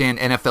understand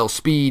NFL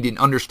speed and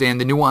understand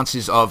the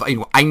nuances of,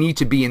 I need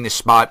to be in this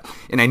spot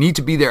and I need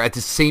to be there at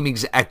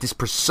this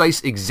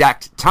precise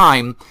exact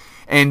time.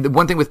 And the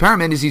one thing with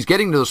Perriman is he's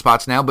getting to those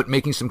spots now, but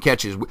making some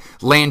catches.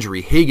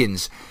 Landry,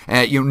 Higgins,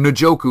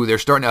 Njoku, they're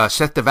starting to,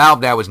 Seth DeValve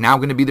now is now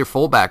going to be their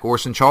fullback.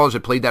 Orson Charles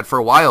had played that for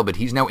a while, but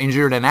he's now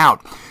injured and out.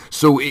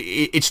 So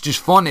it's just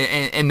fun,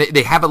 and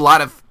they have a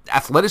lot of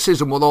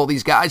athleticism with all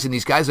these guys, and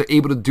these guys are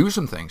able to do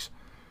some things.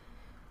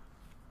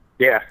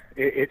 Yeah,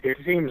 it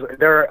seems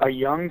they're a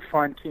young,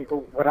 fun team.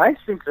 What I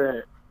think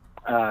the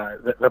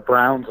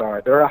Browns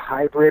are, they're a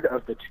hybrid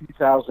of the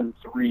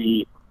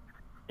 2003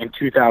 and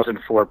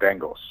 2004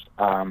 Bengals.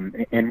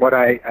 And what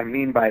I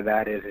mean by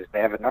that is they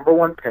have a number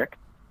one pick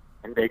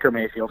in Baker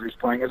Mayfield, who's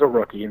playing as a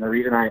rookie. And the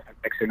reason I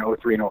mix in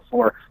 03 and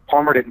 04,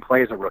 Palmer didn't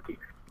play as a rookie.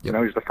 He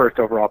was the first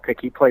overall pick.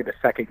 He played the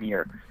second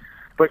year.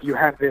 But you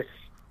have this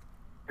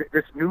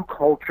new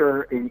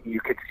culture, and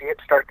you can see it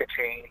start to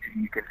change,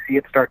 and you can see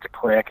it start to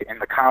click, and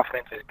the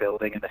confidence is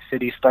building, and the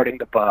city's starting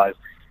to buzz,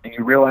 and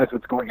you realize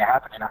what's going to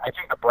happen. And I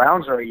think the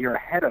Browns are a year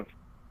ahead of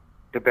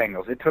the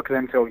Bengals. It took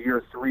them till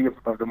year 3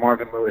 of the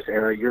Marvin Lewis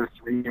era, year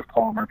 3 of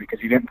Palmer, because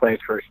he didn't play his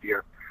first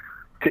year,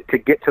 to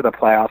get to the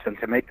playoffs and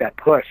to make that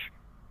push.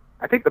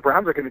 I think the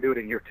Browns are going to do it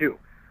in year 2.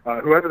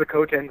 Whoever the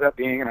coach ends up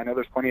being, and I know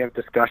there's plenty of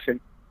discussion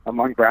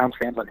among Browns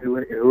fans on who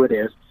it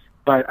is,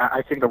 but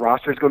I think the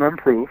roster is going to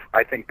improve.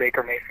 I think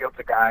Baker Mayfield's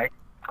a guy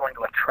who's going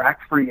to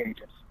attract free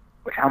agents,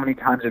 which how many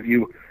times have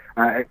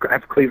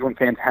Cleveland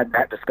fans had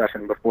that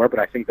discussion before, but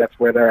I think that's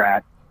where they're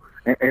at.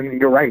 And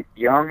you're right,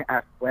 young,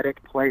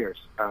 athletic players.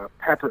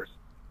 Peppers,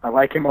 I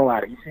like him a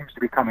lot. He seems to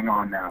be coming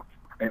on now.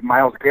 And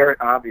Myles Garrett,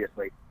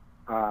 obviously.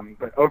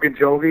 But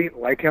Ogunjobi,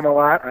 like him a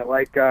lot. I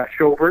like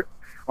Schobert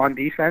on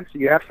defense.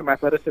 You have some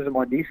athleticism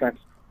on defense.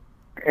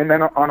 And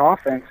then on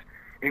offense,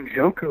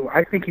 Njoku,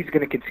 I think he's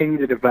going to continue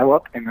to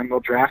develop, and then they'll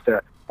draft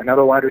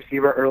another wide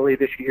receiver early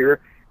this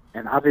year.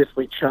 And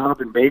obviously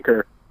Chubb and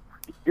Baker.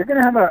 You're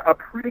going to have a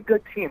pretty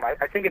good team.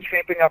 I think it's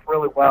shaping up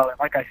really well. And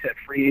like I said,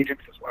 free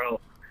agents as well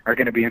are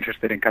going to be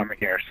interested in coming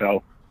here.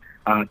 So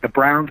the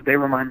Browns, they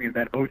remind me of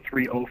that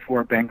 03-04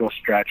 Bengals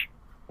stretch.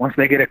 Once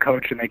they get a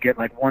coach and they get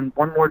like one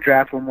more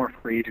draft, one more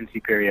free agency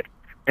period,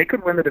 they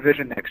could win the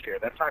division next year.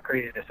 That's not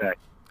crazy to say.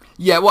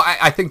 Yeah, well,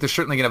 I think they're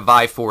certainly going to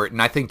vie for it,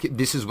 and I think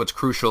this is what's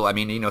crucial. I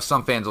mean,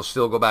 some fans will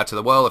still go back to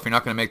if you're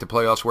not going to make the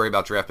playoffs, worry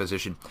about draft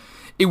position.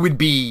 It would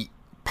be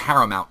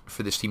paramount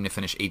for this team to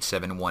finish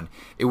 8-7-1.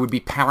 It would be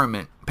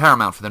paramount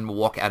for them to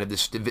walk out of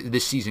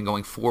this season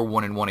going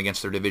 4-1-1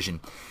 against their division.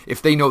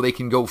 If they know they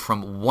can go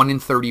from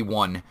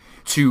 1-31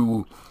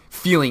 to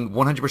feeling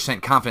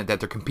 100% confident that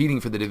they're competing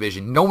for the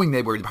division, knowing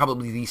they were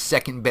probably the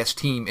second best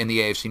team in the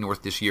AFC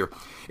North this year,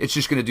 it's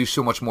just going to do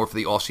so much more for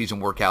the all-season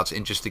workouts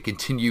and just the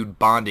continued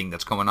bonding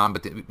that's going on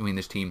between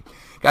this team.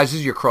 Guys, this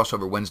is your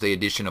crossover Wednesday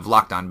edition of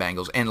Locked On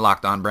Bengals and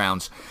Locked On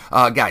Browns.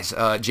 Guys,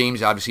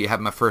 James, obviously you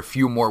have him for a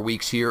few more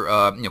weeks here.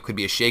 Could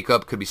be a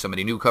shakeup, could be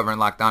somebody new covering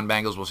Locked On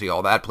Bengals. We'll see how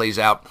all that plays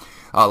out.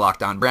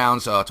 Locked On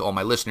Browns, to all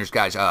my listeners,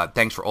 guys,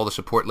 thanks for all the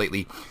support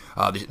lately.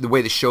 The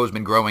way the show's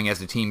been growing as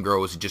the team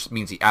grows, it just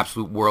means the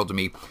absolute world to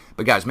me.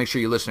 But guys, make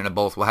sure you listen to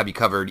both. We'll have you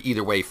covered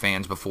either way,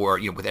 fans, before,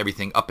 with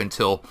everything up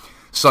until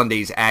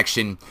Sunday's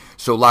action.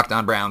 So Locked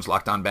On Browns,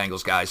 Locked On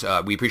Bengals, guys,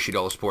 we appreciate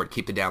all the support.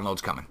 Keep the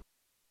downloads coming.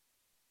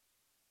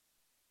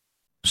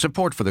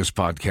 Support for this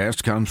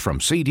podcast comes from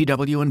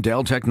CDW and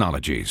Dell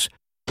Technologies.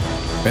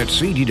 At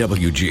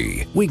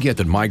CDWG, we get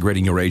that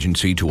migrating your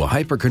agency to a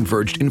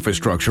hyper-converged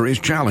infrastructure is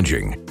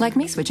challenging. Like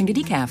me switching to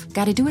decaf.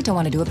 Gotta do it, don't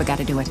want to do it, but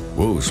gotta do it.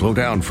 Whoa, slow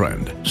down,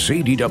 friend.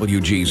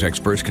 CDWG's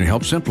experts can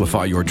help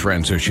simplify your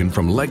transition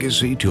from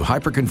legacy to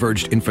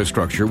hyper-converged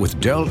infrastructure with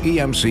Dell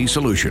EMC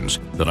solutions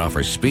that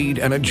offer speed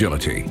and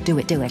agility. Do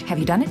it. Have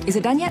you done it? Is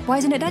it done yet? Why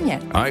isn't it done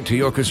yet?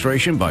 IT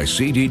orchestration by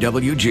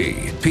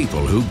CDWG.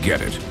 People who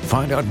get it.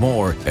 Find out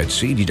more at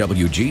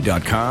cdwg.com/Dell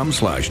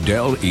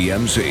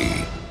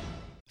EMC.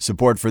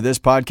 Support for this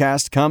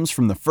podcast comes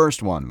from The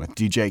First One with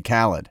DJ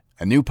Khaled,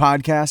 a new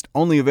podcast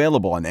only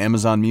available on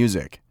Amazon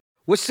Music.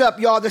 What's up,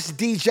 y'all? This is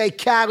DJ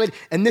Khaled,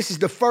 and this is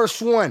The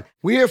First One.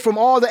 We hear from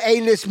all the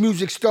A-list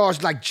music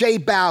stars like J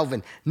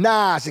Balvin,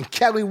 Nas, and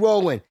Kelly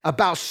Rowland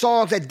about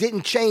songs that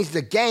didn't change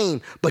the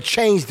game, but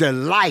changed their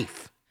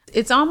life.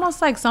 It's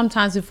almost like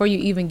sometimes before you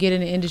even get in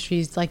the industry,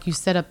 it's like you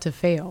set up to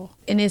fail.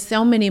 And there's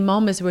so many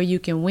moments where you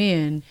can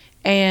win.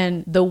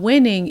 And the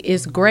winning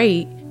is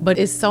great, but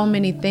it's so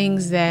many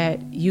things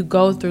that you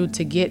go through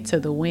to get to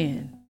the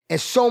win. And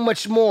so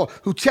much more,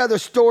 who tell their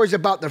stories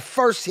about their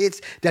first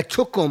hits that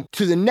took them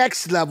to the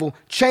next level,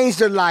 changed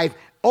their life,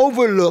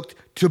 overlooked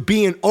to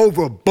being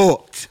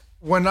overbooked.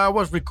 When I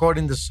was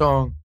recording the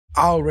song,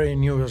 I already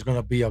knew it was going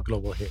to be a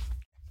global hit.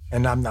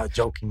 And I'm not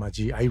joking, my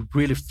G. I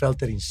really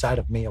felt it inside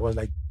of me. I was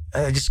like,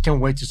 I just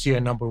can't wait to see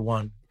it number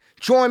one.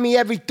 Join me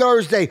every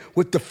Thursday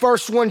with The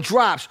First One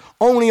Drops,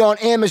 only on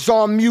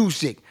Amazon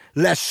Music.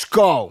 Let's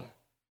go.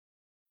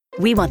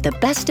 We want the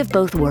best of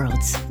both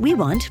worlds. We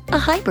want a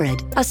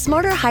hybrid. A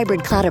smarter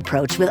hybrid cloud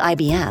approach with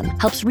IBM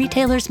helps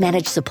retailers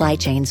manage supply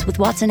chains with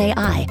Watson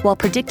AI while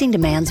predicting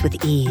demands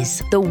with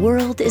ease. The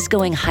world is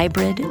going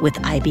hybrid with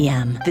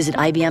IBM. Visit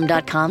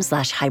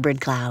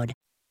ibm.com/hybrid cloud.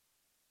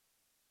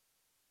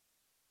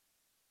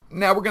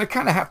 Now we're going to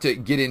kind of have to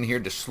get in here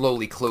to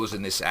slowly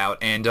closing this out.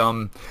 And,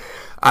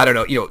 I don't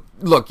know,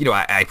 look,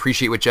 I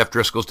appreciate what Jeff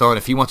Driscoll's done.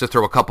 If he wants to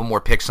throw a couple more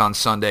picks on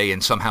Sunday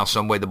and somehow,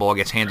 some way the ball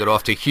gets handed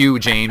off to Hugh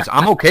James,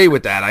 I'm okay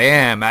with that. I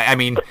am. I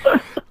mean,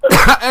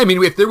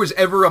 if there was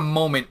ever a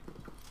moment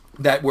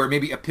that where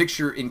maybe a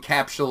picture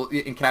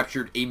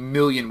encaptured a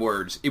million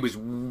words, it was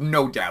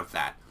no doubt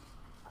that.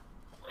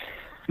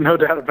 No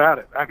doubt about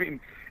it. I mean,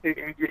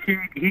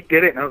 he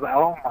did it, and I was like,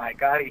 oh my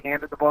God, he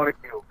handed the ball to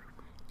Hugh.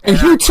 And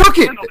Hugh took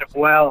it.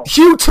 Well,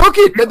 Hugh took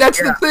it.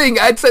 That's the thing.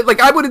 I'd say,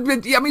 I would have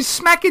been.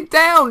 Smack it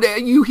down.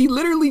 He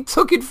literally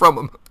took it from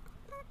him.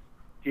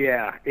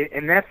 Yeah,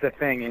 and that's the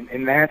thing,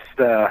 and that's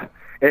the.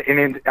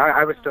 And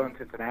I was still in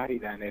Cincinnati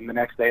then, and the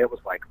next day it was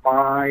like,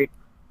 my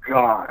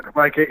God,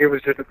 it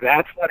was just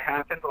that's what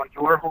happened on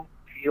your home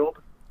field,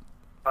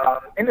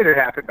 and it had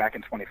happened back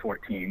in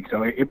 2014.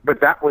 So,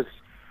 but that was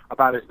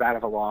about as bad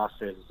of a loss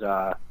as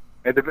the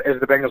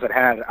Bengals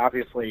had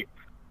obviously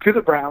to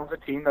the Browns, a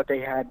team that they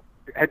had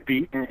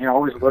beat and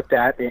always looked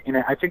at, and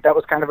I think that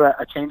was kind of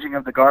a changing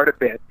of the guard a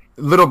bit.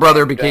 Little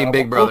brother became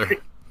big brother.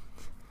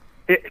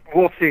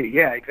 We'll see.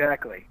 Yeah,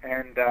 exactly.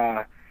 And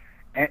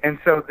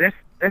so this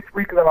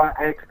week though,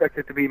 I expect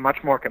it to be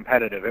much more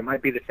competitive. It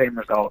might be the same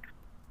result,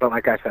 but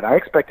like I said, I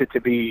expect it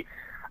to be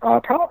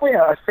probably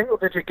a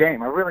single-digit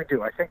game. I really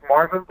do. I think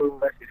Marvin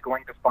Lewis is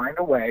going to find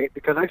a way,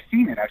 because I've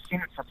seen it. I've seen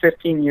it for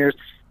 15 years,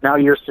 now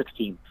year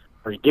 16,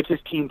 where he gets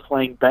his team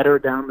playing better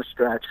down the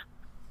stretch.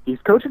 He's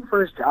coaching for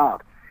his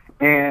job.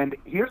 And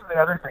here's the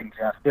other thing,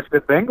 Jeff. If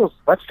the Bengals,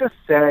 let's just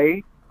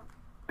say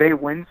they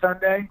win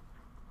Sunday,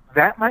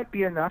 that might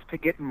be enough to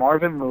get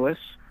Marvin Lewis.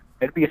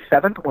 It'd be a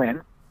 7th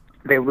win.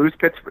 They lose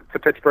to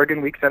Pittsburgh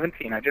in Week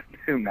 17. I just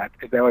assume that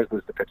because they always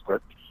lose to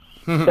Pittsburgh.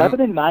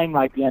 7-9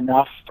 might be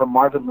enough for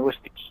Marvin Lewis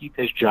to keep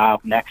his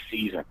job next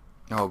season.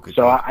 Oh, good.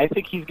 So I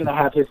think he's going to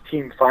have his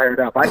team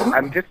fired up.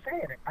 I'm just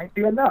saying it might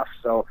be enough.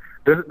 So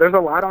there's a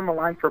lot on the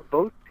line for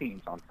both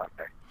teams on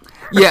Sunday.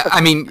 Yeah,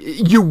 I mean,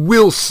 you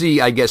will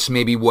see, I guess,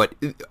 maybe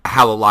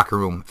how the locker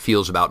room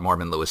feels about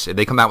Marvin Lewis. If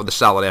they come out with a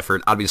solid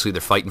effort, obviously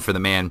they're fighting for the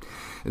man.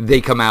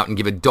 They come out and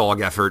give a dog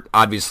effort.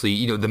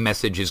 Obviously, the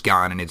message is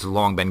gone, and it's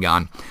long been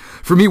gone.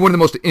 For me, one of the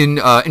most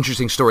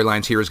interesting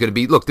storylines here is going to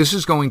be, look, this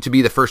is going to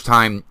be the first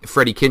time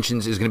Freddie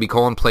Kitchens is going to be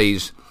calling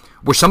plays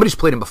where somebody's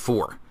played him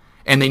before,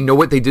 and they know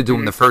what they did to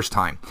him the first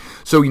time.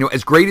 So,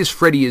 as great as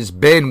Freddie has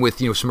been with,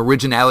 some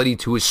originality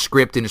to his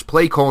script and his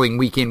play calling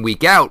week in,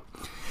 week out,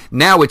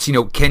 now it's,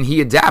 can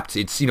he adapt?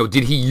 It's,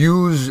 did he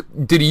use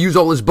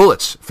all his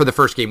bullets for the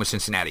first game with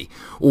Cincinnati?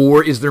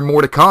 Or is there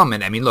more to come?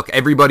 And I mean, look,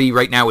 everybody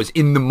right now is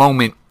in the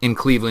moment in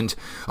Cleveland.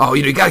 Oh,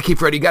 you got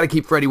to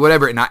keep Freddie,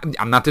 whatever. And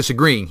I'm not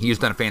disagreeing. He has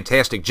done a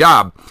fantastic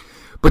job.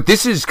 But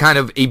this is kind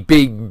of a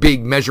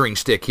big measuring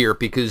stick here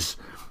because,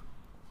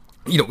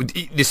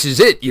 this is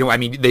it. I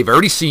mean, they've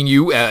already seen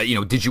you.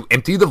 Did you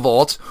empty the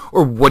vault,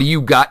 or what do you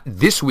got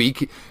this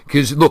week?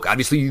 Because, look,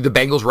 obviously the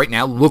Bengals right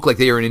now look like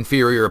they are an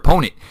inferior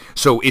opponent.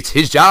 So it's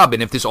his job,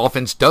 and if this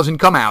offense doesn't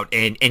come out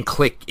and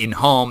click and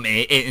hum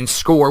and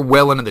score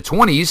well into the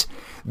 20s,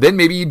 then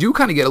maybe you do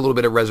kind of get a little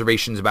bit of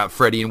reservations about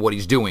Freddie and what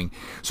he's doing.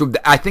 So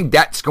I think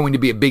that's going to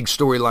be a big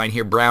storyline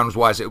here,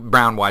 Brown-wise.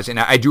 And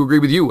I do agree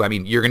with you. I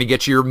mean, you're going to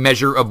get your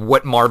measure of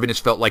what Marvin has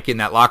felt like in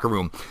that locker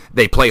room.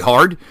 They play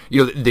hard.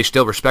 They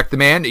still respect the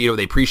man.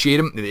 They appreciate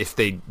him.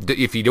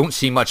 If you don't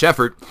see much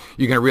effort,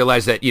 you're going to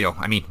realize that,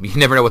 I mean, you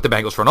never know what the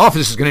Bengals front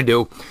office is going to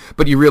do,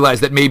 but you realize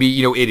that maybe,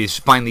 it is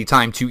finally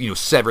time to,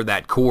 sever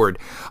that cord.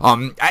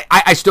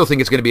 I still think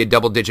it's going to be a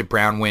double-digit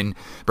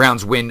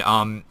Browns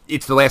win.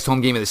 It's the last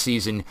home game of the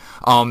season.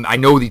 I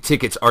know the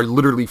tickets are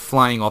literally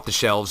flying off the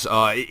shelves.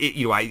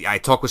 I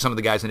talked with some of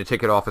the guys in the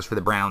ticket office for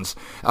the Browns.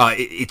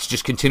 It's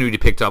just continuing to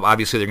pick up.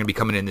 Obviously, they're going to be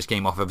coming in this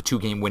game off of a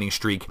 2-game winning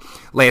streak.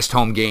 Last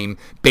home game,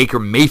 Baker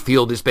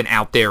Mayfield has been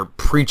out there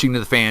preaching to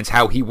the fans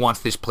how he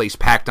wants this place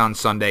packed on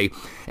Sunday.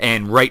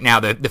 And right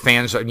now, the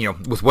fans,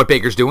 with what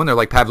Baker's doing, they're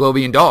like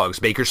Pavlovian dogs.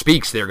 Baker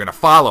speaks, they're going to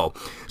follow.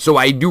 So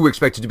I do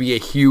expect it to be a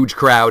huge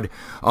crowd.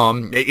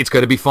 It's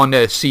going to be fun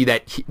to see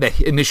that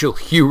initial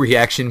Hugh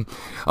reaction.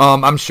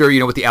 I'm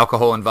sure, with the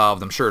alcohol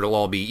involved, I'm sure it'll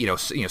all be,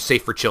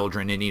 safe for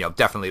children, and,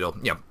 definitely it'll,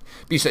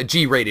 be a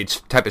G-rated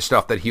type of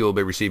stuff that he will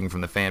be receiving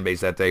from the fan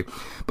base that day.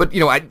 But,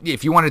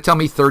 if you want to tell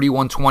me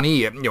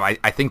 31-20,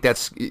 I think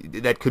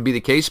that could be the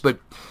case. But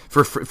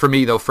for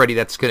me, though, Freddie,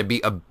 that's going to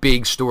be a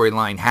big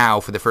storyline. How,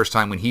 for the first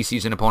time when he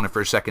sees an opponent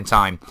for a second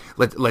time,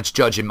 let's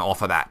judge him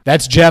off of that.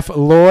 That's Jeff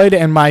Lloyd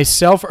and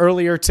myself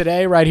earlier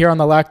today right here on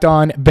the Locked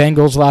On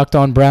Bengals, Locked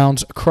On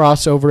Browns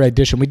crossover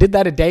edition. We did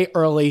that a day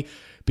early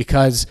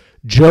because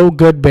Joe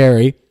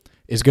Goodberry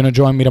is going to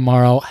join me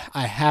tomorrow.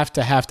 I have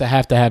to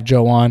have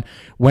Joe on.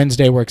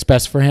 Wednesday works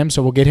best for him,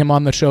 so we'll get him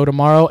on the show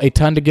tomorrow. A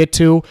ton to get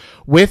to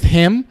with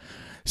him,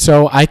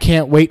 so I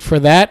can't wait for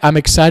that. I'm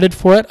excited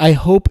for it. I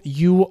hope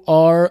you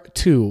are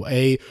too.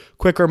 A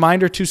quick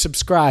reminder to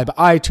subscribe: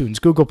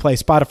 iTunes, Google Play,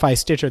 Spotify,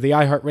 Stitcher, the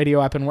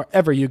iHeartRadio app, and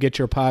wherever you get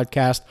your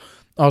podcast.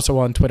 Also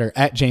on Twitter,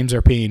 at James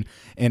Rapien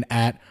and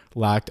at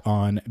Locked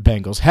On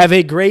Bengals. Have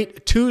a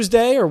great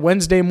Tuesday or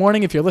Wednesday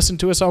morning if you're listening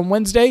to us on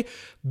Wednesday.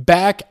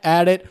 Back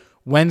at it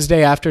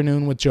Wednesday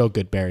afternoon with Joe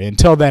Goodberry.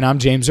 Until then, I'm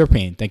James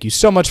Rapien. Thank you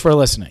so much for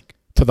listening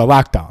to the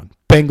Locked On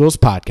Bengals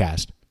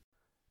podcast.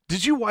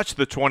 Did you watch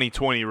the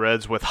 2020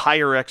 Reds with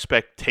higher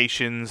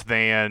expectations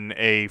than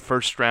a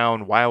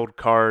first-round wild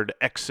card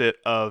exit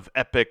of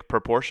epic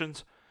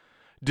proportions?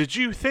 Did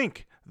you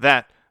think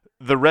that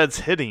the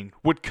Reds hitting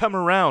would come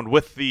around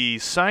with the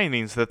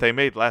signings that they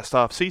made last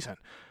offseason?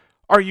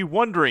 Are you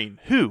wondering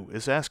who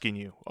is asking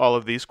you all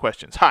of these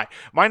questions? Hi,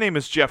 my name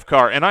is Jeff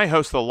Carr, and I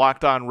host the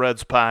Locked On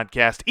Reds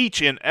podcast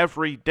each and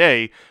every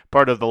day,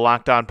 part of the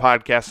Locked On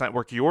Podcast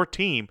Network, your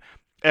team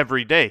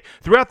every day.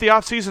 Throughout the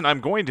offseason, I'm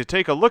going to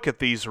take a look at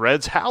these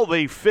Reds, how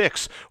they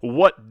fix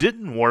what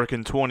didn't work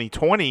in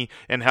 2020,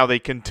 and how they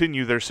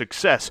continue their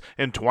success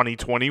in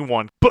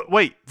 2021. But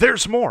wait,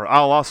 there's more.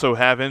 I'll also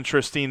have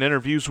interesting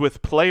interviews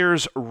with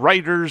players,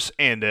 writers,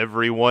 and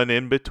everyone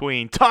in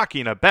between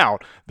talking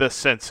about the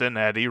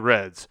Cincinnati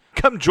Reds.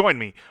 Come join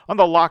me on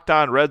the Locked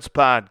On Reds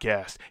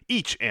podcast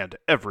each and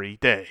every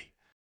day.